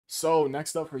So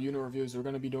next up for unit reviews, we're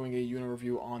going to be doing a unit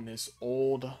review on this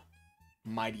old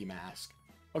Mighty Mask.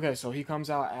 Okay, so he comes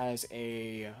out as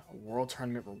a World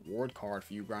Tournament reward card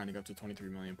for you grinding up to 23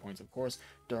 million points, of course,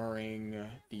 during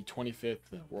the 25th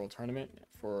World Tournament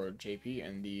for JP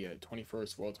and the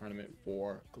 21st World Tournament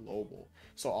for Global.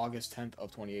 So August 10th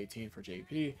of 2018 for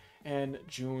JP and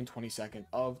June 22nd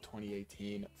of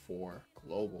 2018 for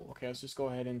Global. Okay, let's just go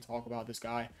ahead and talk about this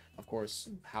guy. Of course,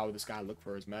 how this guy looked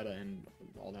for his meta and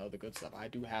all the other good stuff. I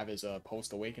do have his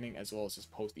post awakening as well as his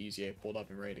post EZA pulled up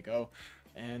and ready to go.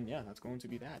 And yeah, that's going to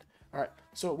be that. Alright,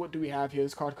 so what do we have here?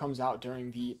 This card comes out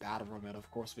during the Battle Road meta, of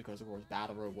course, because of course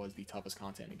Battle Road was the toughest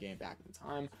content in the game back at the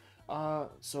time.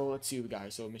 So let's see what we got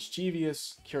here. So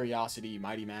Mischievous, Curiosity,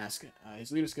 Mighty Mask.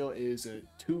 His leader skill is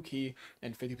 2 key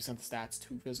and 50% of the stats,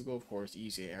 2 physical. Of course,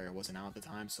 EZA area wasn't out at the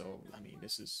time, so I mean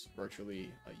this is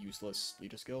virtually a useless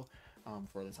leader skill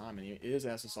for the time, and it is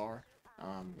SSR.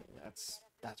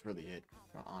 That's really it,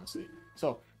 honestly.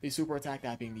 So the super attack,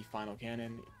 that being the final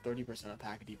cannon, 30%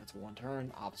 attack and defense for 1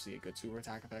 turn, obviously a good super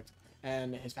attack effect.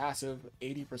 And his passive,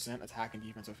 80% attack and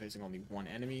defense when facing only 1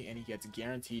 enemy, and he gets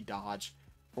guaranteed dodge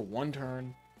for 1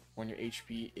 turn when your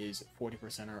HP is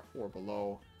 40% or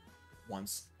below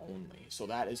once only. So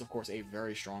that is of course a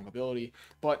very strong ability,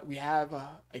 but we have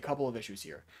a couple of issues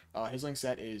here. His link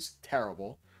set is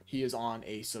terrible. He is on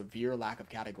a severe lack of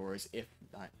categories, if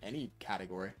not any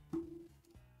category.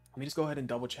 Let me just go ahead and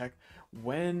double check.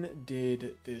 When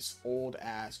did this old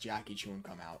ass Jackie Chun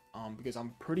come out? Because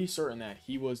I'm pretty certain that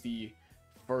he was the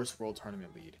first World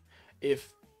Tournament lead.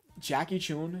 If Jackie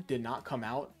Chun did not come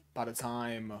out by the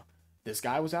time this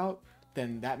guy was out,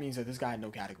 then that means that this guy had no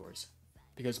categories.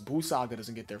 Because Buu Saga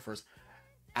doesn't get there first.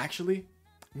 Actually,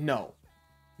 no.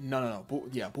 No.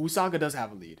 Buu Saga does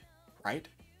have a lead, right?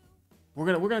 We're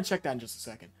gonna check that in just a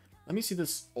second. Let me see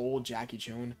this old Jackie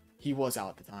Chun. He was out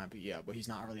at the time, but he's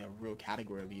not really a real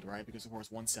category lead, right? Because of course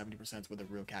 170% were the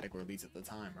real category leads at the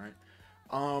time,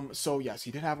 right? So yes,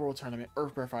 he did have a World Tournament.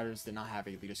 Earthbear Fighters did not have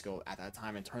a leader skill at that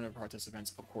time, and tournament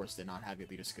participants, of course, did not have a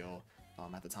leader skill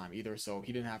at the time either. So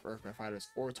he didn't have Earthbear Fighters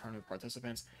or tournament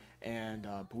participants. And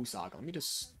Buu Saga, let me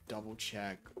just double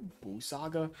check Buu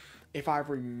Saga. If I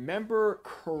remember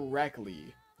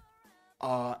correctly,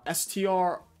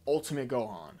 STR Ultimate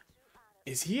Gohan,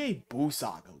 is he a Buu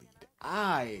Saga lead?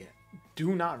 I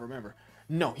do not remember.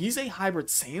 No, he's a Hybrid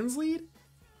Saiyans lead?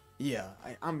 Yeah,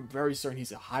 I'm very certain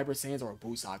he's a Hybrid Saiyans or a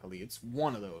Buu Saga lead. It's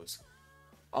one of those.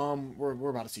 We're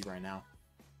about to see right now.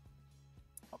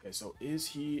 Okay, so is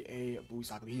he a Buu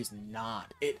Saga lead? He is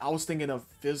not. I was thinking of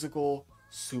physical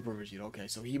Super Vegeta. Okay,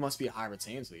 so he must be a Hybrid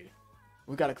Saiyans lead.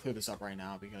 We got to clear this up right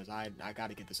now because I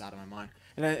got to get this out of my mind.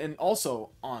 And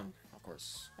also of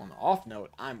course, on the off note,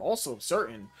 I'm also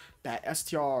certain that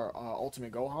STR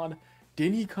Ultimate Gohan,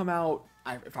 didn't he come out,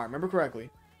 if I remember correctly,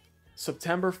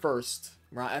 September 1st,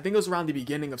 I think it was around the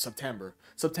beginning of September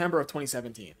of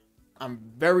 2017. I'm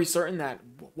very certain that,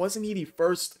 wasn't he the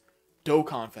first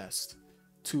Dokkan Fest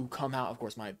to come out? Of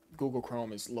course, my Google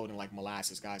Chrome is loading like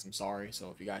molasses, guys, I'm sorry. So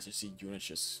if you guys just see units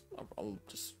just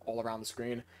all around the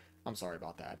screen, I'm sorry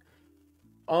about that.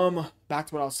 Back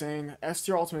to what I was saying.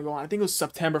 STR Ultimate Gohan, I think it was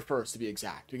September 1st to be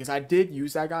exact, because I did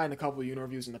use that guy in a couple of unit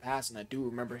reviews in the past, and I do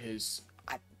remember his,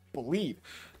 I believe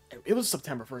it was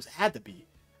September 1st. It had to be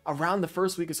around the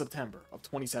first week of September of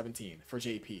 2017 for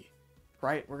JP,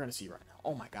 right? We're gonna see right now.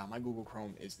 Oh my god, my Google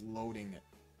Chrome is loading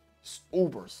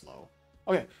uber slow.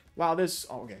 Okay, wow,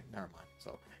 okay, never mind.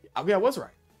 So okay, I was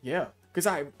right. Yeah, because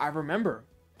I remember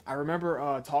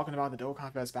talking about the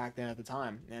Dokkan Fest back then at the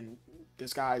time, and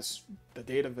this guy's, the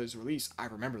date of his release, I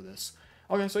remember this.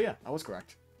 Okay, so yeah, I was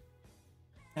correct.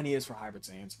 And he is for Hybrid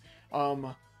Saiyans.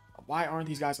 Why aren't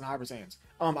these guys in Hybrid Saiyans?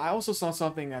 I also saw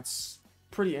something that's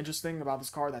pretty interesting about this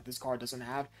card that this card doesn't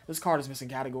have. This card is missing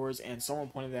categories, and someone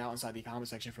pointed it out inside the comment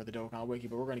section for the Dokkan Wiki,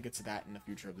 but we're going to get to that in the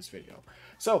future of this video.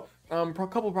 So, a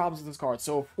couple problems with this card.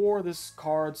 So, for this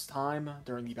card's time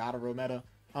during the Battle Road meta,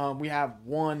 we have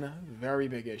one very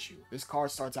big issue. This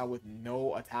card starts out with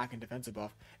no attack and defensive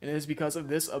buff, and it is because of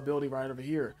this ability right over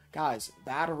here. Guys,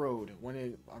 Battle Road,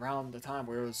 around the time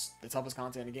where it was the toughest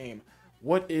content in the game,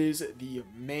 what is the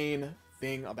main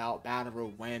thing about Battle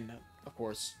Road when, of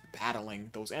course,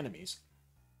 battling those enemies?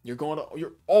 You're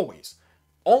almost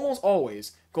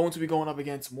always going to be going up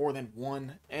against more than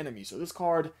one enemy. So this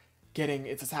card getting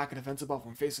its attack and defensive buff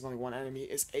when facing only one enemy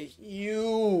is a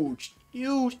huge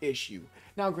issue.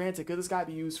 Now, granted, could this guy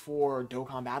be used for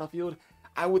Dokkan Battlefield?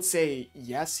 I would say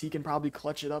yes, he can probably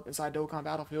clutch it up inside Dokkan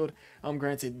Battlefield.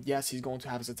 Granted, yes, he's going to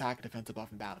have his attack and defensive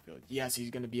buff in Battlefield. Yes, he's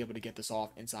going to be able to get this off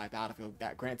inside Battlefield.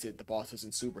 That, granted, the boss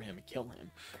doesn't super him and kill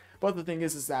him. But the thing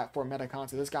is that for meta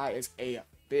content, this guy is a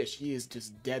fish. He is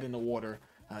just dead in the water.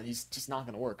 He's just not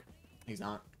going to work. He's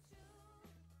not.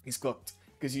 He's cooked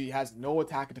because he has no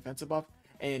attack and defensive buff,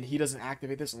 and he doesn't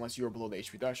activate this unless you are below the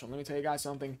HP threshold. Let me tell you guys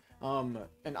something.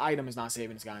 An item is not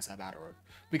saving this guy inside Battle Road,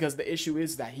 because the issue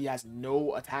is that he has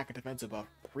no attack and defensive buff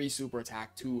pre-super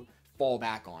attack to fall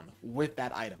back on with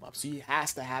that item up. So he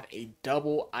has to have a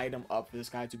double item up for this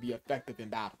guy to be effective in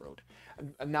Battle Road.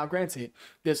 Now, granted,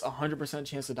 this 100%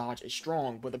 chance to dodge is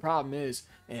strong, but the problem is,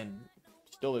 and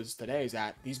still is today, is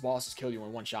that these bosses kill you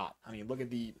in one shot. I mean, look at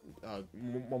the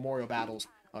Memorial Battles,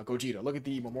 Gogeta. Look at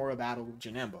the Memorial Battle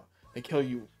Janemba. They kill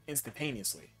you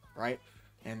instantaneously, right?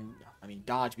 And, I mean,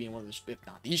 dodge being one of the, if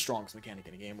not the strongest mechanic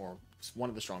in the game, or one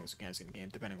of the strongest mechanics in the game,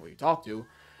 depending on who you talk to,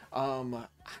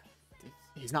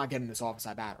 he's not getting this off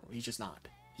inside Battle. He's just not.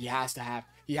 He has to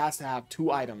have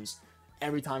 2 items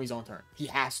every time he's on turn. He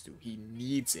has to. He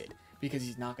needs it, because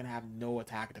he's not going to have no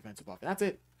attack defensive buff. And that's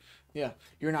it. Yeah,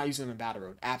 you're not using him in Battle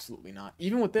Road. Absolutely not.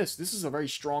 Even with this is a very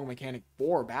strong mechanic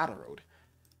for Battle Road.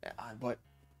 But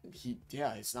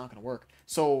it's not going to work.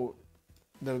 So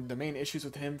the main issues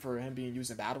with him, for him being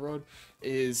used in Battle Road,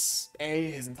 is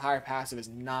his entire passive is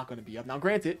not going to be up. Now,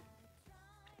 granted,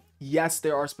 yes,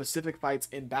 there are specific fights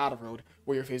in Battle Road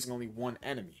where you're facing only one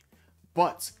enemy,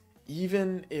 but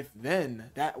even if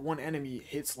then that one enemy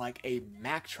hits like a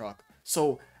Mack truck,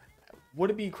 so would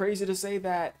it be crazy to say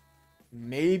that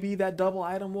maybe that double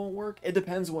item won't work? It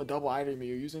depends on what double item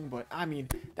you're using, but I mean,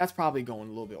 that's probably going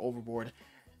a little bit overboard.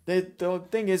 The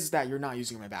thing is that you're not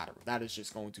using him in Battle Road. That is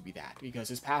just going to be that, because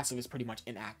his passive is pretty much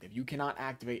inactive. You cannot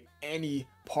activate any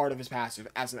part of his passive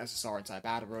as an SSR inside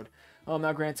Battle Road.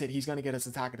 Now, granted, he's going to get his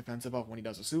attack and defensive up when he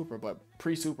does a super, but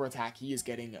pre-super attack, he is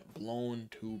getting blown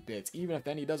to bits. Even if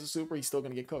then he does a super, he's still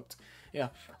going to get cooked. Yeah,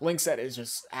 Link set is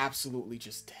just absolutely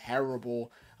just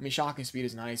terrible. I mean, shocking speed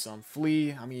is nice.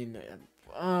 Flea, I mean,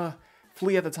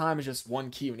 Flea at the time is just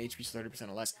 1 key when HP is 30%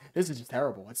 or less. This is just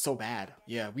terrible. It's so bad.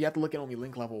 Yeah, we have to look at only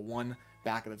Link level 1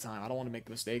 back at the time. I don't want to make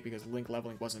the mistake, because Link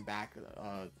leveling wasn't back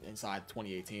inside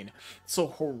 2018. So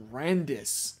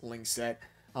horrendous Link set.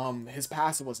 His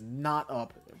passive was not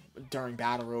up during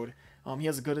Battle Road. He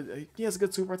has a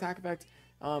good super attack effect.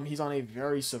 He's on a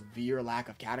very severe lack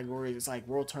of categories. It's like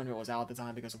World Tournament was out at the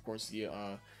time, because of course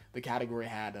the category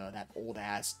had that old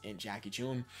ass in Jackie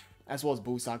Chun, as well as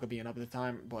Busaka being up at the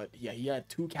time. But yeah, he had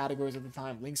 2 categories at the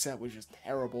time. Link set was just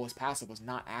terrible. His passive was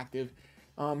not active.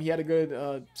 He had a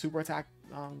good super attack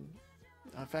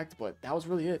effect, but that was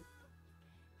really it.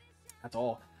 That's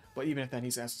all. But even if then,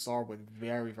 he's SSR with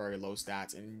very, very low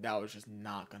stats, and that was just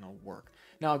not going to work.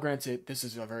 Now, granted, this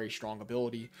is a very strong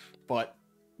ability, but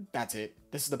that's it.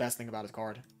 This is the best thing about his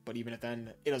card. But even if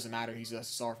then, it doesn't matter. He's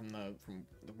SSR from the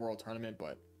World Tournament,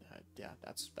 but yeah,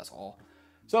 that's all.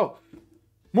 So,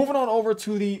 moving on over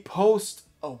to the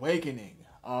post-awakening.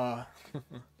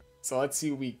 So let's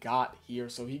see what we got here.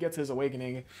 So he gets his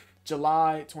awakening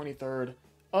July 23rd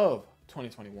of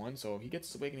 2021. So he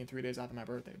gets his awakening 3 days after my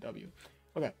birthday. W.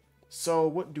 Okay, so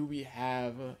what do we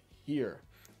have here?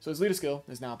 So his leader skill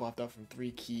is now buffed up from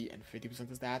 3 key and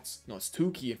 50% of stats. No, it's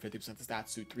 2 key and 50% of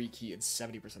stats to 3 key and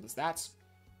 70% of stats.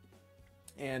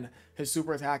 And his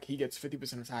super attack, he gets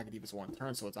 50% attack and defense 1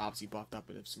 turn, so it's obviously buffed up,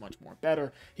 but it's much more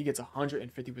better. He gets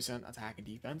 150% attack and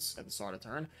defense at the start of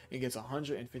turn. He gets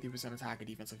 150% attack and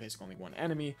defense if facing only 1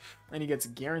 enemy. And he gets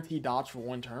guaranteed dodge for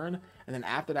 1 turn. And then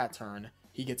after that turn,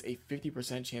 he gets a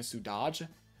 50% chance to dodge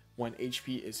when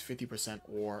HP is 50%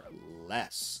 or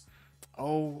less.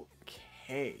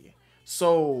 Okay.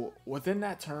 So within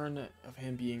that turn of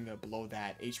him being below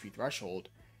that HP threshold,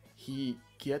 he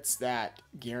gets that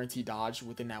guaranteed dodge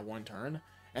within that 1 turn,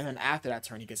 and then after that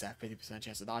turn, he gets that 50%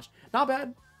 chance to dodge. Not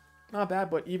bad, not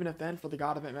bad, but even if then, for the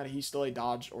God Event meta, he's still a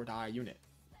dodge or die unit.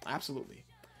 Absolutely.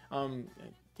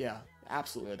 Yeah,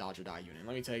 absolutely a dodge or die unit. And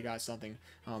let me tell you guys something,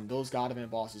 those God Event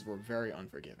bosses were very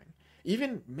unforgiving.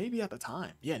 Even maybe at the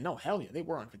time. Yeah, no, hell yeah, they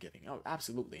were unforgiving. Oh,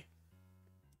 absolutely.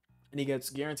 And he gets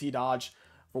guaranteed dodge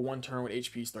for 1 turn with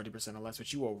HP is 30% or less,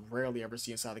 which you will rarely ever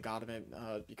see inside the God Event,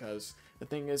 because the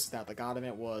thing is that the God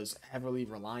Event was heavily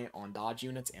reliant on dodge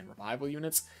units and revival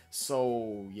units.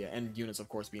 So yeah, and units of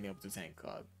course being able to tank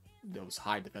those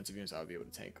high defensive units that would be able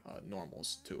to tank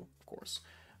normals too, of course,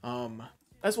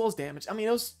 as well as damage. I mean,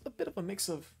 it was a bit of a mix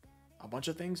of a bunch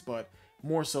of things, but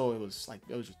more so it was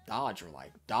just dodge, or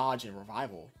like dodge and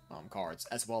revival cards,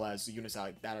 as well as the units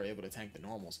that are able to tank the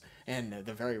normals, and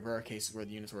the very rare cases where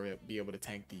the units will be able to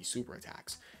tank the super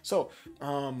attacks. So,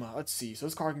 let's see. So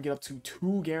this card can get up to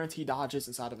 2 guaranteed dodges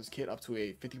inside of his kit, up to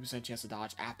a 50% chance to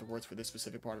dodge afterwards for this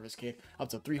specific part of his kit, up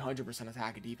to 300%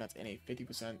 attack and defense, and a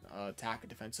 50% attack and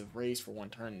defensive raise for 1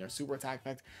 turn in their super attack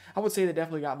effect. I would say they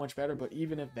definitely got much better, but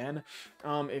even if then,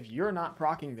 if you're not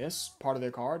proccing this part of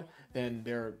their card, then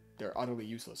they're utterly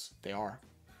useless. They are.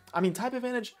 I mean, type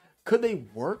advantage, could they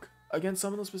work against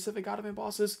some of the specific God Event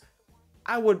bosses?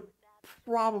 I would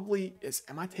probably...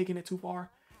 Am I taking it too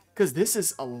far? Because this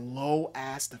is a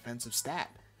low-ass defensive stat.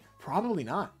 Probably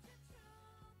not.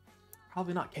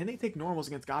 Probably not. Can they take normals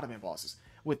against God Event bosses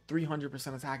with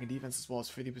 300% attack and defense as well as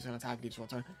 50% attack and defense 1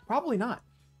 turn? Probably not.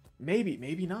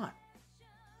 Maybe not.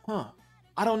 Huh.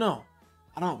 I don't know.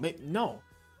 No.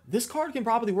 This card can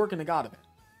probably work in the God Event.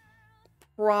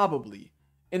 Probably.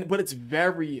 But it's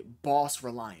very boss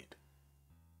reliant.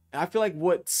 And I feel like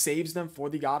what saves them for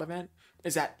the God Event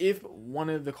is that if one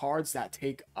of the cards that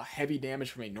take a heavy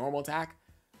damage from a normal attack,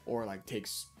 or like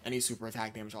takes any super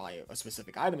attack damage while a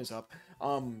specific item is up,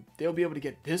 they'll be able to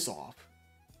get this off.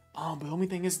 But the only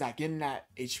thing is that getting that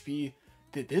HP,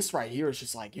 this right here is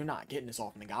just like, you're not getting this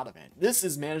off in the God Event. This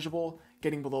is manageable,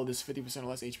 getting below this 50% or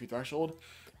less HP threshold,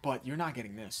 but you're not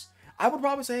getting this. I would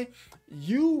probably say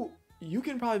you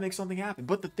can probably make something happen.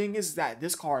 But the thing is that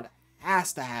this card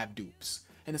has to have dupes.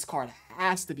 And this card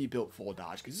has to be built full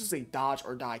dodge, because this is a dodge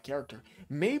or die character.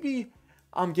 Maybe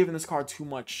I'm giving this card too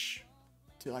much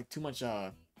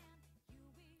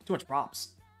props.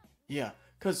 Yeah,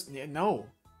 because no,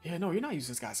 you're not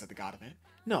using this guy at the God Event.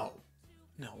 No,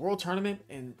 World Tournament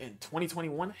in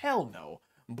 2021. Hell no.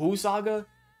 Boo Saga.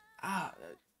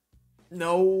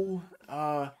 No.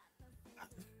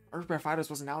 Earthbred Fighters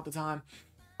wasn't out at the time.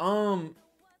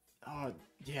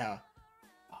 Yeah.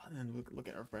 And then look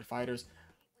at Earthbred Fighters.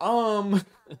 And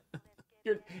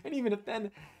even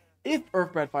if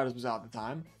Earthbred Fighters was out at the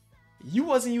time, you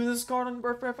wasn't using this card on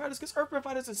Earthbred Fighters because Earthbred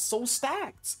Fighters is so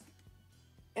stacked.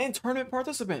 And Tournament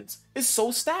Participants is so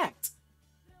stacked.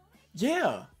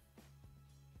 Yeah.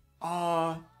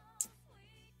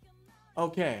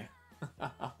 Okay.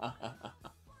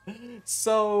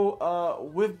 So,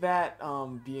 with that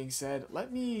being said,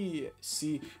 let me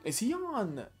see. Is he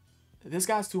on... This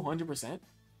guy's 200%?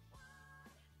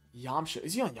 Yamcha.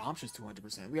 Is he on Yamcha's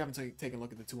 200%? We haven't taken a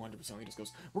look at the 200% leader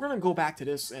skills. We're going to go back to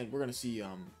this, and we're going to see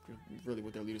really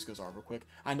what their leader skills are real quick.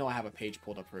 I know I have a page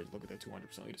pulled up for look at their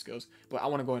 200% leader skills, but I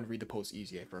want to go ahead and read the post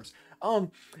EZA first.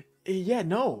 Yeah,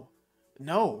 no.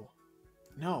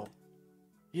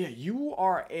 Yeah, you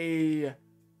are a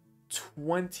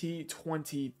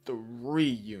 2023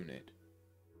 unit.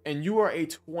 And you are a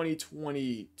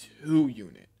 2022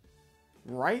 unit.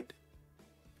 Right?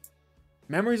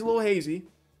 Memory's a little hazy.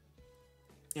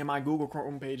 And my Google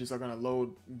Chrome pages are going to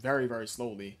load very, very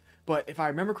slowly. But if I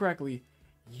remember correctly,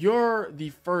 you're the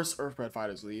first Earthbred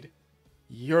Fighters lead.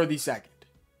 You're the second.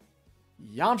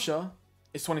 Yamcha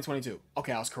is 2022.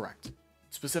 Okay, I was correct.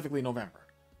 Specifically November.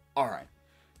 Alright.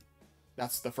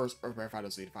 That's the first Earthbred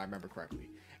Fighters lead, if I remember correctly.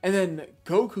 And then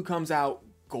Goku comes out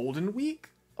Golden Week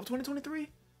of 2023?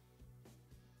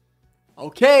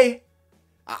 Okay.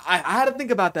 I had to think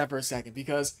about that for a second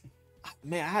because...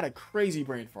 Man, I had a crazy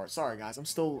brain fart. Sorry, guys. I'm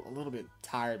still a little bit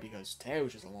tired because today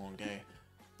was just a long day.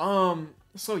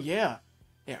 So yeah.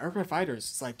 Yeah, Earthbred Fighters.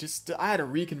 It's like I had to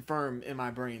reconfirm in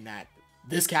my brain that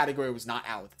this category was not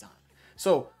out at the time.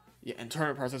 So, yeah, and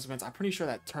Tournament Participants. I'm pretty sure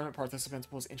that Tournament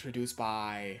Participants was introduced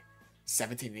by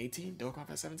 17 and 18. Dokkan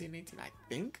at 17 and 18, I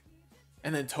think.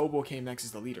 And then Tobo came next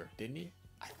as the leader, didn't he?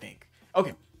 I think.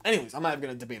 Okay. Anyways, I'm not even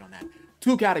going to debate on that.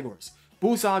 2 categories.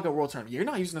 Boo Saga World Tournament. You're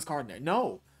not using this card in there.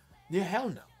 No. Yeah, hell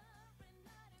no.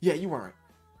 Yeah, you weren't.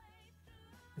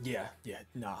 Yeah,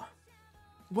 nah.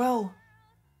 Well,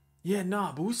 yeah,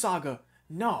 nah, Boo Saga,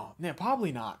 no. Yeah,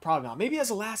 probably not. Maybe as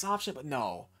a last option, but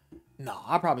no. No,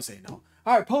 I'd probably say no.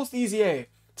 Alright, post EZA.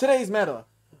 Today's meta.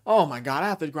 Oh my god, I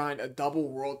have to grind a double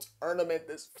world tournament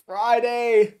this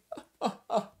Friday.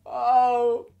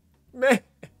 Oh, man.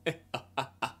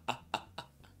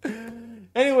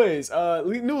 Anyways,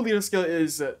 new leader skill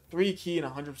is 3 key and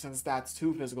 100% stats,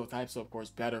 2 physical types, so of course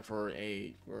better for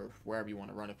wherever you want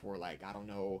to run it for, like, I don't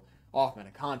know, off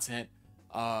meta content.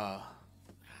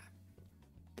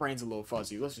 Brain's a little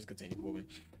fuzzy. Let's just continue moving.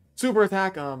 Super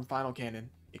attack, final cannon,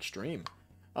 extreme.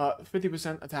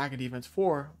 50% attack and defense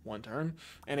for 1 turn,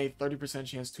 and a 30%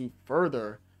 chance to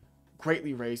further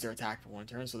greatly raise their attack for 1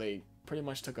 turn, so they pretty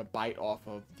much took a bite off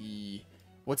of the...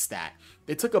 What's that?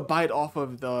 They took a bite off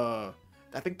of the...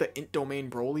 I think the Int Domain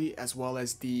Broly as well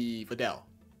as the Videl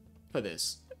for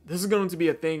this. This is going to be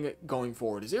a thing going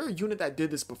forward. Is there a unit that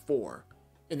did this before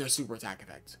in their super attack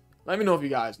effect? Let me know if you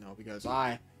guys know, because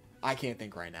I can't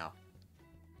think right now.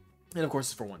 And of course,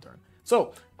 it's for 1 turn.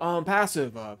 So,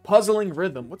 passive, Puzzling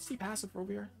Rhythm. What's the passive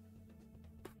over here?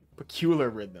 Peculiar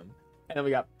Rhythm. And then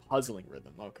we got Puzzling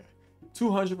Rhythm. Okay.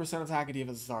 200% attack and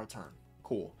defense is our turn.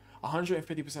 Cool.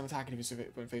 150% attack and defense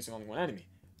when facing only one enemy.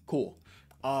 Cool.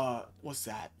 What's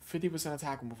that? 50%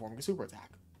 attack when performing a super attack.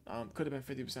 Could have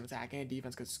been 50% attack and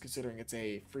defense, because considering it's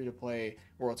a free-to-play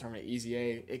World Tournament Easy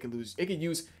A, it could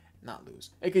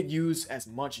use as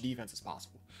much defense as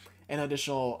possible. An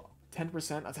additional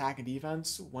 10% attack and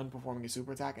defense when performing a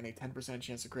super attack, and a 10%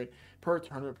 chance to crit per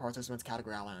tournament participant's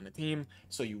category ally on the team.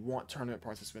 So you want tournament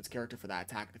participants' character for that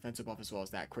attack defensive buff, as well as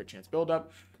that crit chance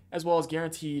buildup, as well as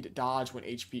guaranteed dodge when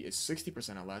HP is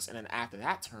 60% or less. And then after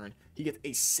that turn, he gets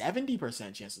a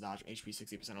 70% chance to dodge when HP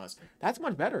 60% or less. That's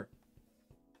much better.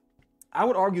 I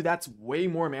would argue that's way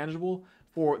more manageable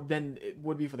than it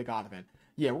would be for the God event.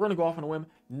 Yeah, we're going to go off on a whim.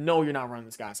 No, you're not running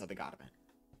this guy inside the God event.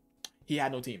 He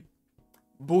had no team.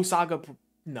 Buu Saga,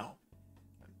 no.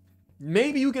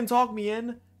 Maybe you can talk me in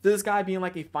to this guy being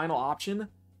like a final option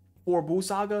for Buu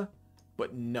Saga,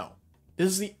 but no. This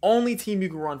is the only team you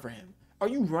can run for him. Are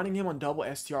you running him on double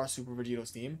STR Super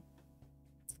Vegeto's team?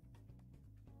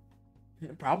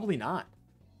 Probably not.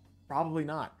 Probably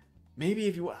not. Maybe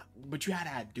if you, but you had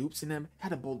to add dupes in him, had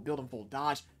to build him full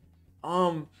dodge.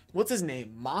 What's his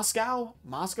name? Moscow?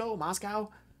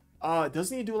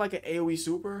 Doesn't he do like an AoE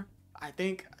super? I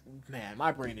think, man,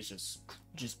 my brain is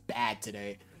just bad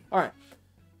today. All right.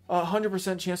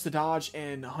 100% chance to dodge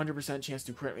and 100% chance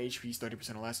to crit when HP is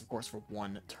 30% or less, of course, for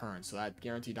 1 turn. So that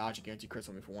guaranteed dodge and guaranteed crits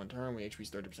only for 1 turn when HP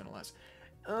is 30% or less.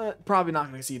 Probably not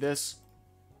going to see this.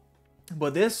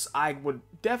 But this, I would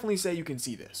definitely say you can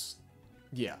see this.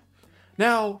 Yeah.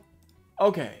 Now,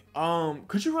 okay.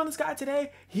 Could you run this guy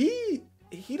today? He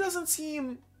doesn't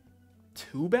seem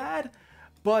too bad.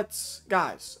 But,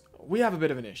 guys, we have a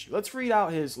bit of an issue. Let's read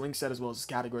out his link set as well as his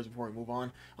categories before we move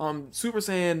on. Super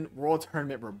Saiyan World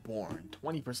Tournament Reborn,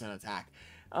 20% attack.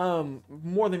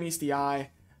 More than meets the eye.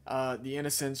 The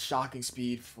Innocence, Shocking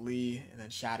Speed, Flee, and then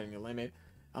Shattering the Limit.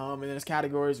 And then his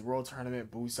categories: World Tournament,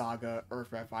 Buu Saga,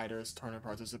 Earth Red Fighters, Tournament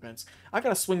Participants. I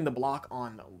gotta swing the block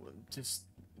on just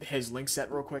his link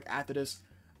set real quick after this.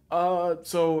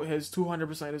 So his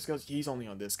 200% leader skills, he's only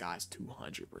on this guy's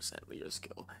 200% leader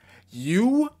skill.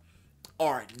 You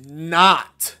are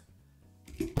not,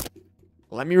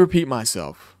 let me repeat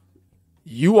myself,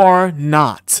 you are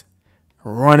not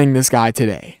running this guy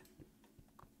today.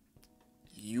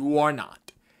 You are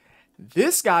not.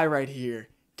 This guy right here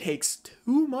takes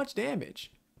too much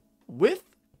damage with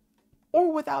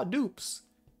or without dupes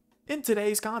in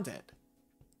today's content.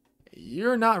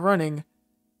 You're not running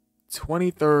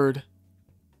 23rd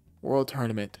World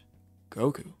Tournament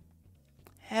Goku.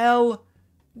 Hell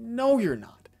no, you're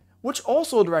not. Which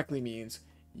also directly means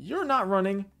you're not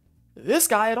running this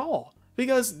guy at all.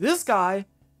 Because this guy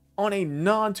on a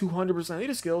non-200%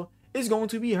 leader skill is going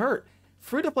to be hurt.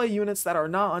 Free-to-play units that are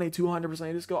not on a 200%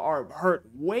 leader skill are hurt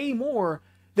way more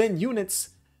than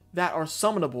units that are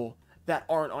summonable that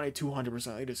aren't on a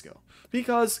 200% leader skill.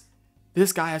 Because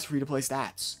this guy has free-to-play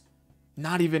stats.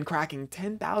 Not even cracking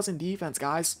 10,000 defense,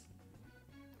 guys.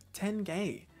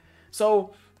 10k.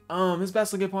 So, his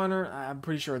best looking partner, I'm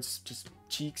pretty sure it's just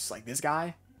Cheeks, like this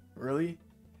guy. Really?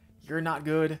 You're not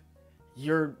good.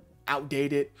 You're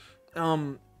outdated. I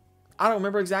don't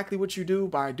remember exactly what you do,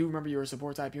 but I do remember you're a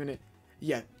support type unit.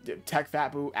 Yeah, Tech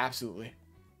Fat Boo, absolutely.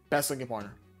 Best looking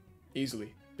partner.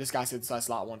 Easily. This guy sits inside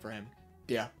slot 1 for him.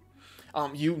 Yeah.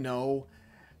 You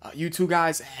two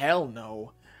guys, hell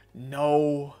no.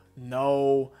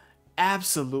 No,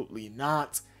 absolutely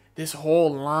not. This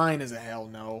whole line is a hell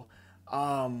no.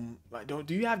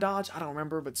 Do you have dodge? I don't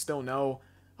remember, but still no.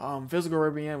 Physical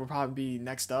Caribbean will probably be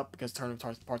next up because tournament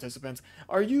participants.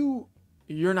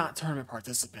 You're not tournament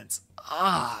participants.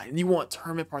 And you want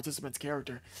tournament participants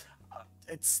character.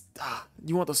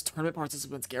 You want those tournament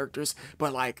participants characters,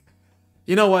 but like,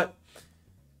 you know what?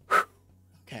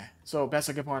 Okay, so best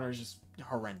looking partner is just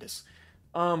horrendous.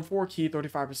 4 key,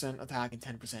 35% attack and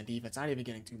 10% defense. Not even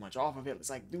getting too much off of it. It's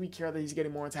like, do we care that he's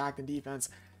getting more attack than defense?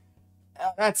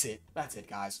 That's it,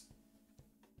 guys.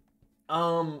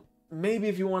 Maybe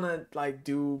if you want to like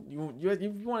you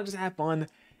want to just have fun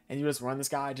and you just run this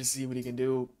guy just to see what he can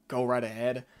do, go right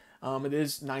ahead. It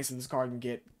is nice that this card can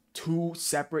get 2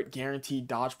 separate guaranteed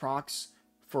dodge procs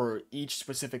for each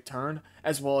specific turn,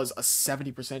 as well as a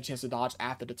 70% chance to dodge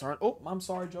after the turn. Oh, I'm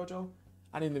sorry, Jojo.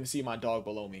 I didn't even see my dog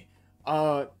below me.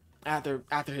 After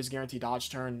his guaranteed dodge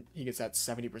turn, he gets that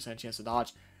 70% chance to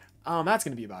dodge. That's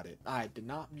gonna be about it. I did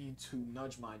not mean to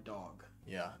nudge my dog.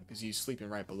 Yeah, because he's sleeping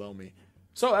right below me.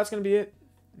 So that's gonna be it.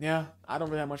 Yeah, I don't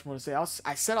really have much more to say.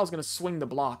 I said I was gonna swing the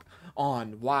block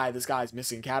on why this guy's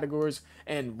missing categories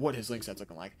and what his link set's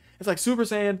looking like. It's like Super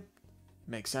Saiyan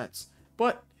makes sense,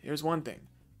 but here's one thing: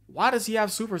 why does he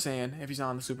have Super Saiyan if he's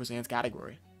not in the Super Saiyan's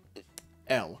category?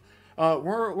 L.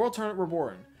 World Tournament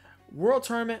Reborn. World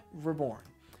Tournament Reborn.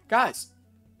 Guys,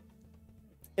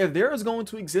 if there is going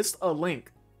to exist a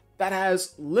link that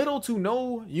has little to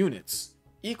no units,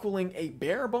 equaling a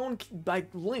bare bone like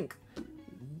link,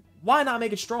 why not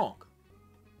make it strong?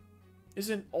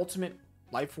 Isn't Ultimate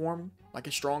Life Form like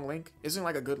a strong link? Isn't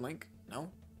like a good link? No?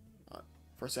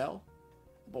 For sale?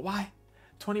 But why?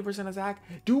 20% attack?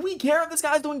 Do we care if this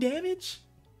guy's doing damage?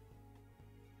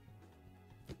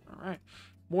 Alright.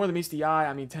 More than meets the eye.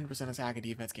 I mean, 10% attack and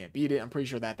defense can't beat it. I'm pretty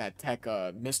sure that tech,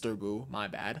 Mr. Boo, my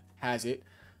bad, has it.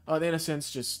 The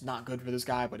Innocence, just not good for this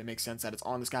guy, but it makes sense that it's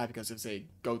on this guy because it's a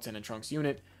Goten and Trunks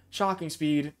unit. Shocking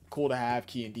speed, cool to have,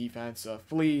 key in defense.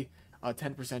 Flee,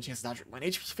 10% chance to dodge when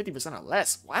HP 50% or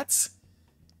less. What?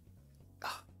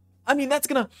 I mean, that's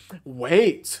gonna...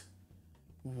 Wait.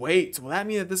 Will that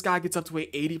mean that this guy gets up to a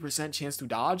 80% chance to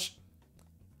dodge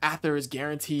after his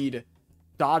guaranteed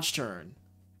dodge turn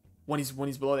when he's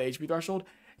below the HP threshold?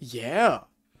 Yeah.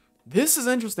 This is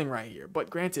interesting right here. But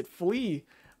granted, Flee...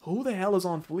 Who the hell is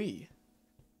on Flee?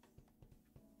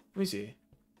 Let me see.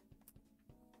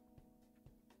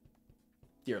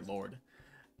 Dear Lord.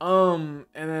 And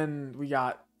then we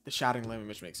got the Shouting Limit,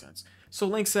 which makes sense. So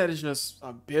Link set is just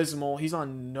abysmal. He's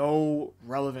on no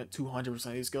relevant 200%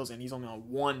 of these skills, and he's only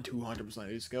on 200% of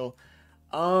these skill.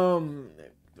 A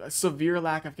severe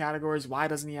lack of categories. Why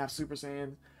doesn't he have Super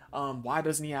Saiyan? Why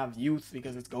doesn't he have Youth?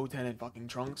 Because it's Goten and fucking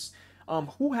Trunks.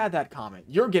 Who had that comment?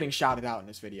 You're getting shouted out in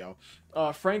this video.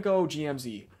 Franco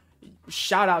GMZ.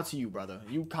 Shout out to you, brother.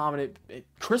 You commented at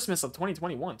Christmas of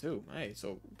 2021 too. Hey,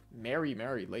 so merry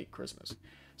late Christmas.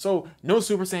 So no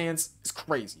Super Saiyans is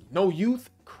crazy. No Youth,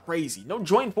 crazy. No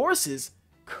Joint Forces,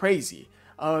 crazy.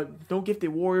 No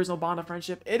Gifted Warriors, no Bond of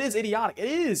Friendship. It is idiotic. It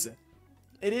is.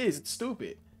 It's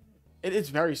stupid. It's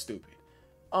very stupid.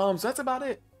 So that's about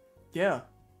it. Yeah.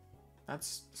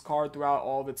 That's card throughout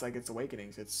all of its its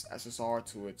awakenings. It's SSR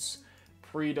to its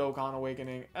pre-Dokkan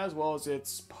awakening as well as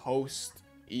its post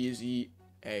Easy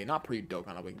A, not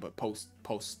pre-Dokkan awakening, but post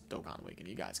Dokkan awakening.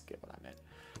 You guys get what I meant.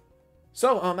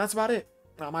 So that's about it.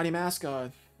 Mighty Mask,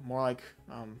 more like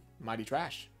Mighty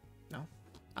Trash. No.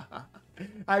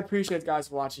 I appreciate you guys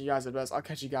for watching. You guys are the best. I'll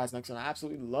catch you guys next time. I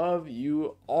absolutely love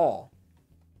you all.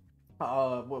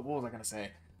 What was I gonna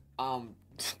say?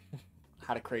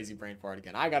 Had a crazy brain fart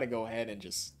again. I gotta go ahead and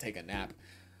just take a nap.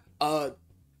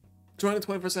 Join the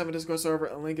 24/7 Discord server.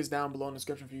 A link is down below in the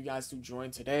description for you guys to join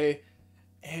today.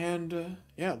 And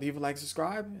yeah, leave a like,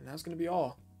 subscribe, and that's gonna be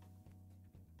all.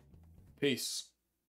 Peace.